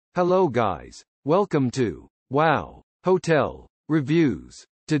Hello guys. Welcome to Wow Hotel Reviews.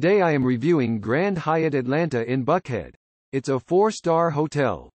 Today I am reviewing Grand Hyatt Atlanta in Buckhead. It's a 4-star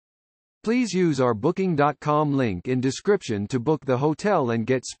hotel. Please use our booking.com link in description to book the hotel and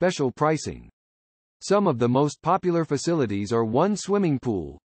get special pricing. Some of the most popular facilities are 1 swimming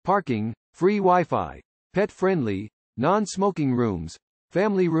pool, parking, free Wi-Fi, pet-friendly, non-smoking rooms,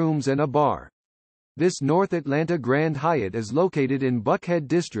 family rooms and a bar. This North Atlanta Grand Hyatt is located in Buckhead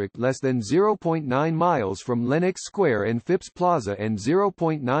District less than 0.9 miles from Lenox Square and Phipps Plaza and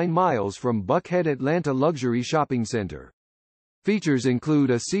 0.9 miles from Buckhead Atlanta Luxury Shopping Center. Features include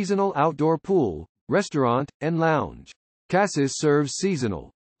a seasonal outdoor pool, restaurant, and lounge. Cassis serves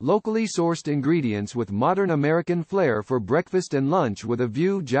seasonal, locally sourced ingredients with modern American flair for breakfast and lunch with a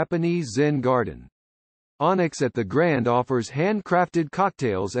view Japanese Zen garden. Onyx at the Grand offers handcrafted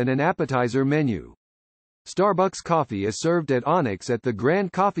cocktails and an appetizer menu. Starbucks coffee is served at Onyx at the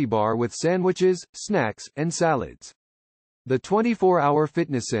Grand Coffee Bar with sandwiches, snacks, and salads. The 24-hour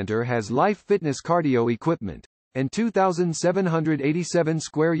fitness center has Life Fitness cardio equipment, and 2,787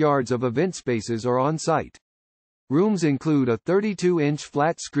 square yards of event spaces are on site. Rooms include a 32-inch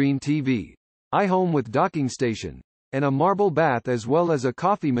flat-screen TV, iHome with docking station, and a marble bath as well as a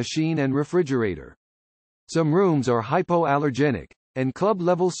coffee machine and refrigerator. Some rooms are hypo-allergenic, and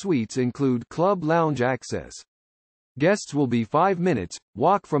club-level suites include club lounge access. Guests will be 5 minutes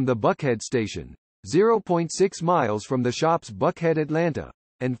walk from the Buckhead Station, 0.6 miles from the Shops Buckhead Atlanta,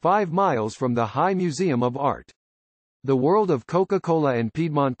 and 5 miles from the High Museum of Art. The World of Coca-Cola and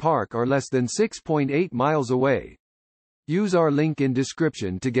Piedmont Park are less than 6.8 miles away. Use our link in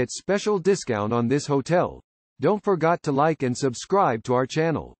description to get special discount on this hotel. Don't forget to like and subscribe to our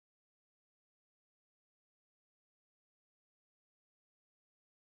channel.